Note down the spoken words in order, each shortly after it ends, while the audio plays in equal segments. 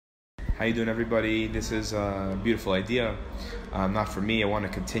How you doing, everybody? This is a beautiful idea. Not for me. I want to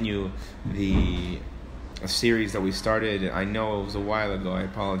continue a series that we started. I know it was a while ago. I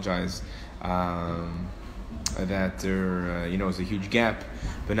apologize that there, it was a huge gap.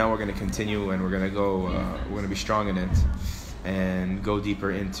 But now we're going to continue, and we're going to go. We're going to be strong in it and go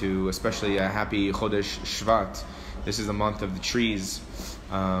deeper into, especially a happy Chodesh Shvat. This is the month of the trees,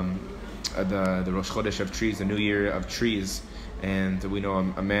 the Rosh Chodesh of trees, the New Year of trees. And we know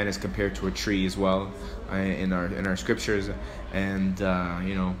a man is compared to a tree as well in our scriptures, and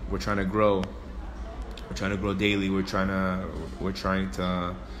we're trying to grow. We're trying to grow daily. We're trying to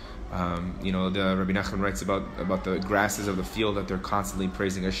the Rabbi Nachman writes about the grasses of the field, that they're constantly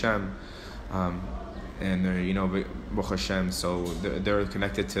praising Hashem, and they're Baruch Hashem. So they're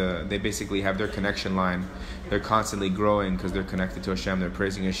connected to. They basically have their connection line. They're constantly growing because they're connected to Hashem. They're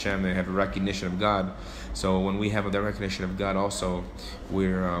praising Hashem. They have a recognition of God. So when we have that recognition of God, also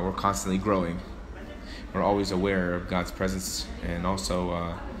we're constantly growing. We're always aware of God's presence, and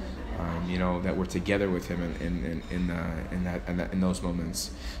also that we're together with Him in those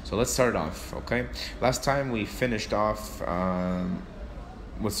moments. So let's start off, okay? Last time we finished off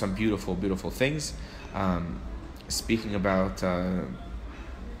with some beautiful, beautiful things. Speaking about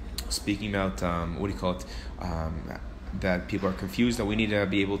that people are confused, that we need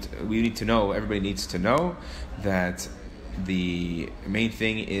to know, everybody needs to know that the main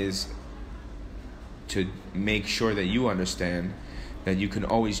thing is to make sure that you understand that you can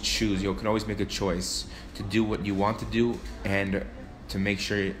always choose, you can always make a choice to do what you want to do, and to make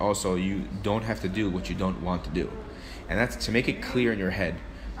sure also you don't have to do what you don't want to do. And that's to make it clear in your head.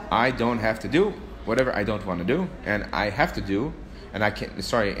 I don't have to do whatever I don't want to do, and I have to do, and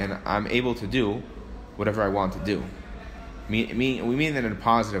and I'm able to do whatever I want to do. We mean that in a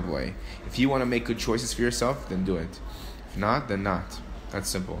positive way. If you want to make good choices for yourself, then do it. If not, then not. That's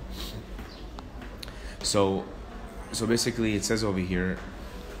simple. So basically, it says over here.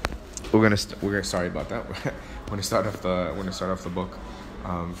 Sorry about that. We're gonna start off the book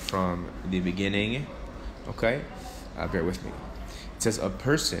from the beginning. Okay, bear with me. It says, a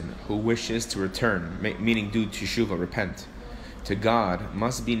person who wishes to return, meaning do teshuvah, repent, to God,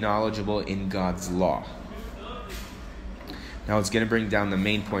 must be knowledgeable in God's law. Now it's going to bring down the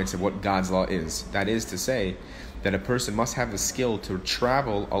main points of what God's law is. That is to say, that a person must have the skill to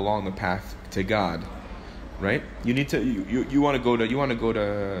travel along the path to God. Right? You need to. You want to go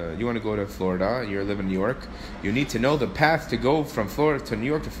to Florida. You live in New York. You need to know the path to go from Florida to New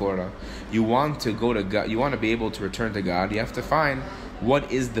York to Florida. You want to go to God. You want to be able to return to God. You have to find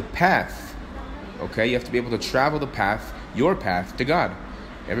what is the path. Okay, you have to be able to travel the path, your path to God.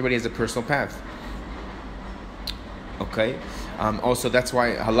 Everybody has a personal path. Okay. Also, that's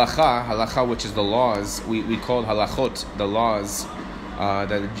why halacha, which is the laws, we call halachot, the laws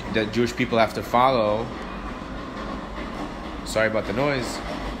that Jewish people have to follow. Sorry about the noise.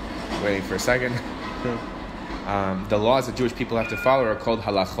 Waiting for a second. The laws that Jewish people have to follow are called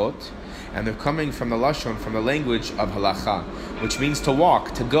halachot, and they're coming from the lashon, from the language of halacha, which means to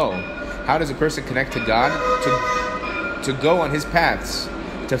walk, to go. How does a person connect to God? To go on His paths,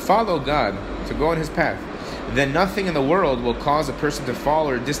 to follow God, to go on His path. Then nothing in the world will cause a person to fall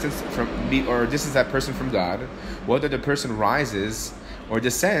or distance that person from God, whether the person rises or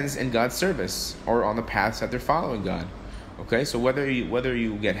descends in God's service or on the paths that they're following God. Okay, so whether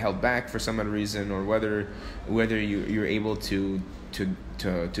you get held back for some other reason, or whether you're able to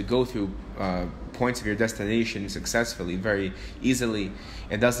go through points of your destination successfully, very easily,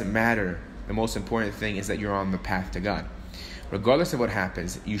 it doesn't matter. The most important thing is that you're on the path to God. Regardless of what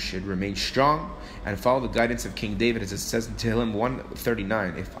happens, you should remain strong and follow the guidance of King David, as it says in Tehillim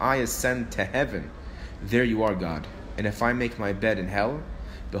 139. If I ascend to heaven, there you are, God. And if I make my bed in hell,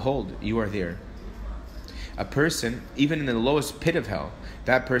 behold, you are there. A person, even in the lowest pit of hell,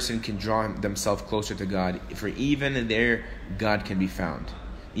 that person can draw themselves closer to God, for even there God can be found,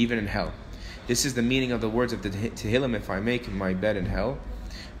 even in hell. This is the meaning of the words of the Tehillim, if I make my bed in hell,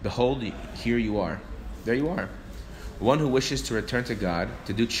 behold, here you are. There you are. One who wishes to return to God,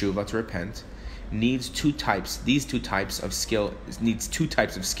 to do tshuva, to repent, needs two types of skill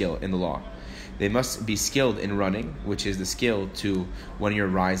in the law. They must be skilled in running, which is the skill to when you're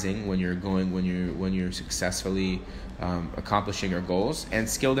rising, when you're successfully accomplishing your goals, and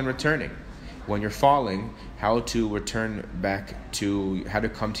skilled in returning. When you're falling, how to return back to, how to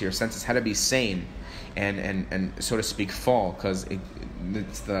come to your senses, how to be sane, and so to speak fall, because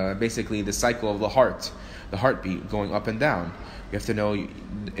it's basically the cycle of the heartbeat going up and down. You have to know,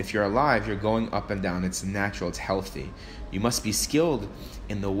 if you're alive, you're going up and down. It's natural, it's healthy. You must be skilled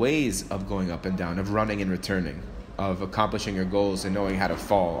in the ways of going up and down, of running and returning. of accomplishing your goals and knowing how to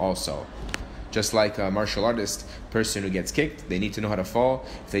fall also. Just like a martial artist person who gets kicked, they need to know how to fall.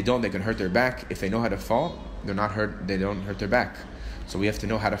 If they don't, they can hurt their back. If they know how to fall, they don't hurt their back. So we have to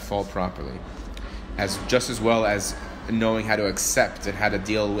know how to fall properly. Just as well as knowing how to accept and how to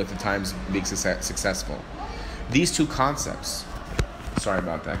deal with the times being successful. These two concepts, sorry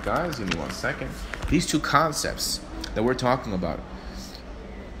about that guys, give me 1 second. These two concepts that we're talking about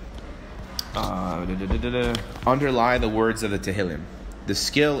underlie the words of the Tehillim. The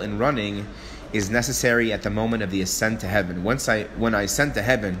skill in running is necessary at the moment of the ascent to heaven. When I ascend to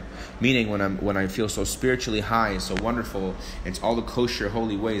heaven, meaning when I feel so spiritually high, so wonderful, it's all the kosher,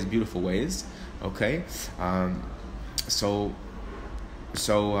 holy ways, beautiful ways. Okay, I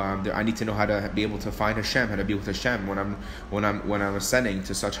need to know how to be able to find Hashem, how to be with Hashem when I'm ascending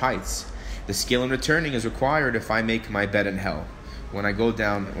to such heights. The skill in returning is required if I make my bed in hell. When I go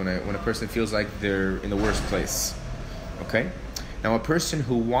down, when a person feels like they're in the worst place. Okay? Now a person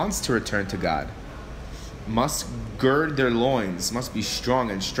who wants to return to God must gird their loins, must be strong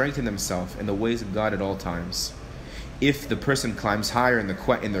and strengthen themselves in the ways of God at all times. If the person climbs higher in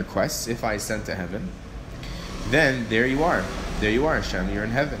their quests, if I ascend to heaven, then there you are, Hashem, you're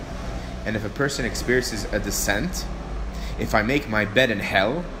in heaven. And if a person experiences a descent, if I make my bed in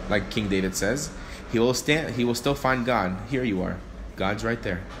hell, like King David says, he will still find God. Here you are, God's right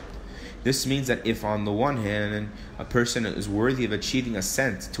there. This means that if on the one hand a person is worthy of achieving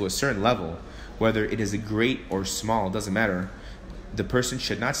ascent to a certain level, whether it is a great or small, doesn't matter, the person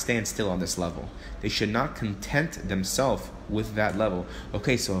should not stand still on this level. They should not content themselves with that level.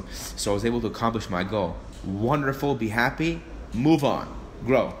 Okay, so I was able to accomplish my goal. Wonderful, be happy, move on,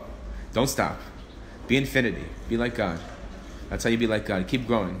 grow. Don't stop. Be infinity, be like God. That's how you be like God. Keep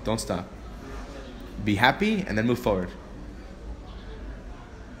growing, don't stop. Be happy and then move forward.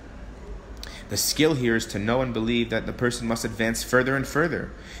 The skill here is to know and believe that the person must advance further and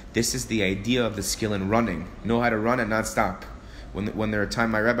further. This is the idea of the skill in running. Know how to run and not stop. When there are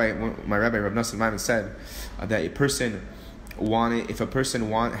times, my rabbi Rav Nosson Maimon said that if a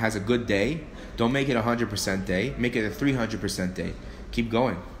person has a good day, don't make it 100% day, make it a 300% day. Keep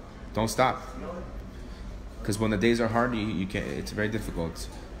going, don't stop. Because when the days are hard, you can't. It's very difficult.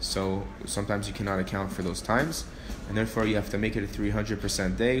 So sometimes you cannot account for those times, and therefore you have to make it a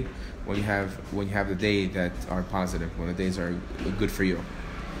 300% day when you have the day that are positive, when the days are good for you.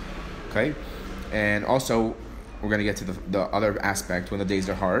 Okay, and also we're going to get to the other aspect when the days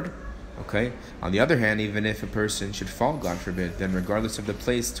are hard. Okay. On the other hand, even if a person should fall, God forbid, then regardless of the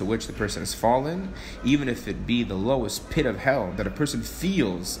place to which the person has fallen, even if it be the lowest pit of hell that a person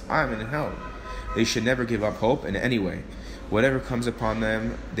feels, I'm in hell, they should never give up hope in any way. Whatever comes upon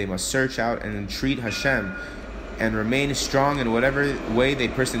them, they must search out and entreat Hashem and remain strong in whatever way the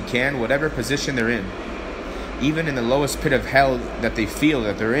person can, whatever position they're in. Even in the lowest pit of hell that they feel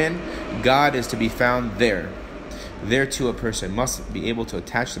that they're in, God is to be found there. There too a person must be able to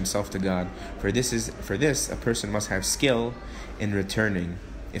attach themselves to God. For this a person must have skill in returning.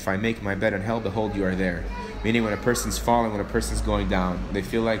 If I make my bed in hell, behold, you are there. Meaning when a person's falling, when a person's going down, they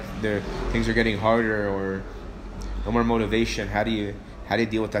feel like things are getting harder or no more motivation. How do you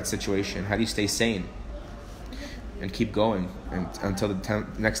deal with that situation? How do you stay sane and keep going until the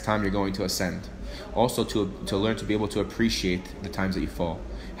next time you're going to ascend? Also to learn to be able to appreciate the times that you fall.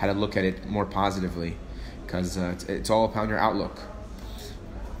 How to look at it more positively, because it's all upon your outlook.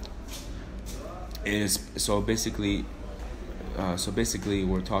 So basically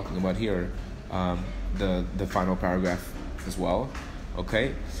we're talking about here the final paragraph as well.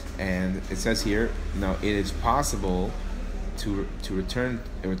 Okay, and it says here, now it is possible to return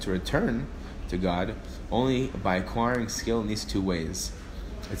to God only by acquiring skill in these two ways.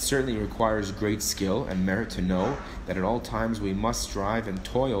 It certainly requires great skill and merit to know that at all times we must strive and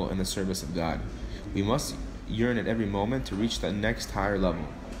toil in the service of God. We must yearn at every moment to reach the next higher level.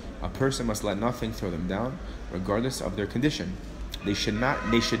 A person must let nothing throw them down, regardless of their condition. They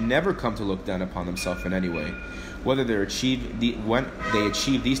should never come to look down upon themselves in any way. When they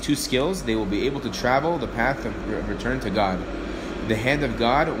achieve these two skills, they will be able to travel the path of return to God. The hand of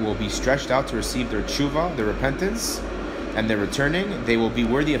God will be stretched out to receive their tshuva, their repentance, and their returning. They will be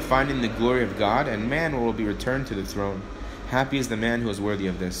worthy of finding the glory of God, and man will be returned to the throne. Happy is the man who is worthy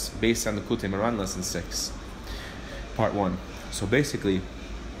of this, based on the Kutei Moran, lesson 6, part 1. So basically,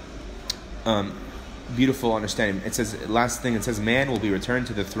 beautiful understanding. It says, last thing, it says, man will be returned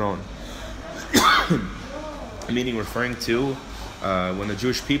to the throne. Meaning, referring to when the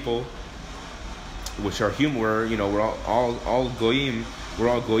Jewish people, which are human, we're all goyim. We're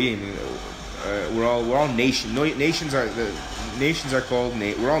all goyim. We're all nations. Nations are called.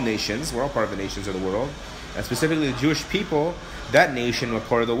 We're all nations. We're all part of the nations of the world. And specifically the Jewish people, that nation or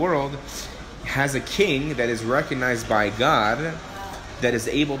part of the world, has a king that is recognized by God, that is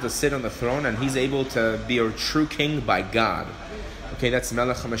able to sit on the throne, and he's able to be a true king by God. Okay, that's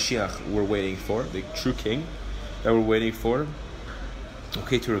Melech HaMashiach we're waiting for, the true king that we're waiting for,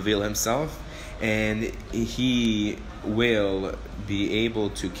 okay, to reveal himself. And he will be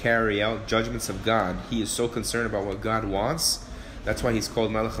able to carry out judgments of God. He is so concerned about what God wants. That's why he's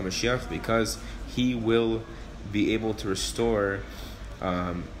called Melech HaMashiach, because he will be able to restore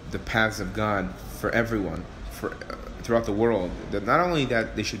the paths of God for everyone, throughout the world. That not only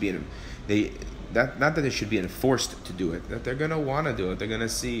that they should be not that they should be enforced to do it, that they're gonna want to do it. They're gonna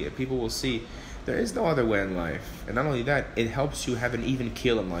see, people will see there is no other way in life. And not only that, it helps you have an even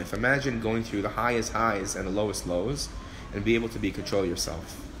keel in life. Imagine going through the highest highs and the lowest lows, and be able to be control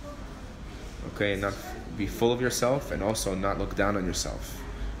yourself. Okay, and not be full of yourself, and also not look down on yourself.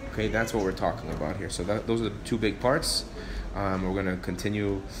 Okay, that's what we're talking about here. So those are the two big parts. We're going to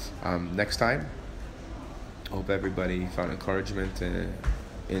continue next time. Hope everybody found encouragement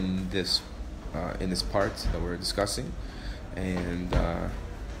in this part that we're discussing. And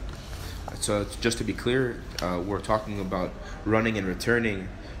so just to be clear, we're talking about running and returning,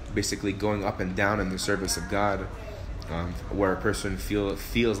 basically going up and down in the service of God, where a person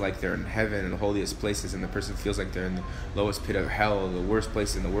feels like they're in heaven and the holiest places, and the person feels like they're in the lowest pit of hell, the worst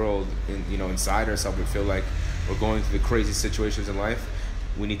place in the world. Inside ourselves we feel like we're going through the crazy situations in life.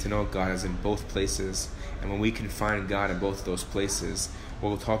 We need to know God is in both places, and when we can find God in both of those places,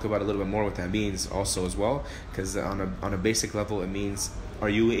 we'll talk about a little bit more what that means also as well, because on a basic level it means, are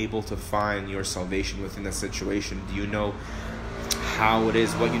you able to find your salvation within that situation? Do you know how it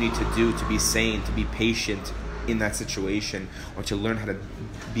is, what you need to do to be sane, to be patient in that situation, or to learn how to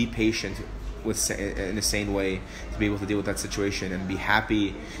be patient in a sane way, to be able to deal with that situation and be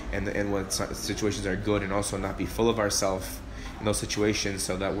happy and when situations are good, and also not be full of ourselves in those situations,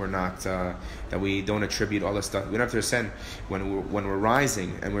 so that we're not that we don't attribute all this stuff. We don't have to ascend when we're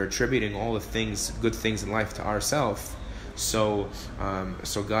rising and we're attributing all the good things in life to ourselves. So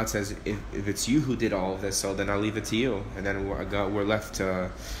God says, if it's you who did all of this, so then I'll leave it to you, and then we're left to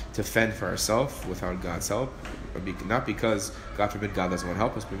fend for ourselves without God's help. Not because, God forbid, God doesn't want to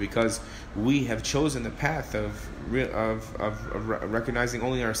help us, but because we have chosen the path of recognizing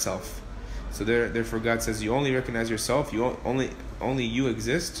only ourselves. So therefore, God says, you only recognize yourself. You only you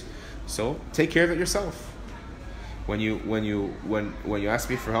exist. So take care of it yourself. When you ask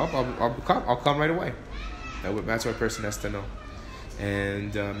me for help, I'll come right away. That's what a person has to know.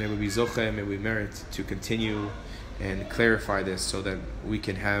 And may we be zoche, may we merit to continue and clarify this, so that we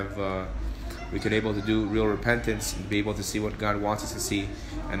can able to do real repentance and be able to see what God wants us to see,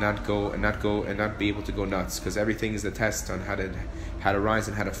 and not be able to go nuts, because everything is the test on how to rise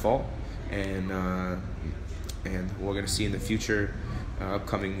and how to fall. And we're going to see in the future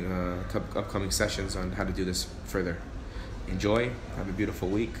upcoming sessions on how to do this further. Enjoy, have a beautiful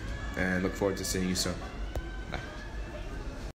week, and look forward to seeing you soon.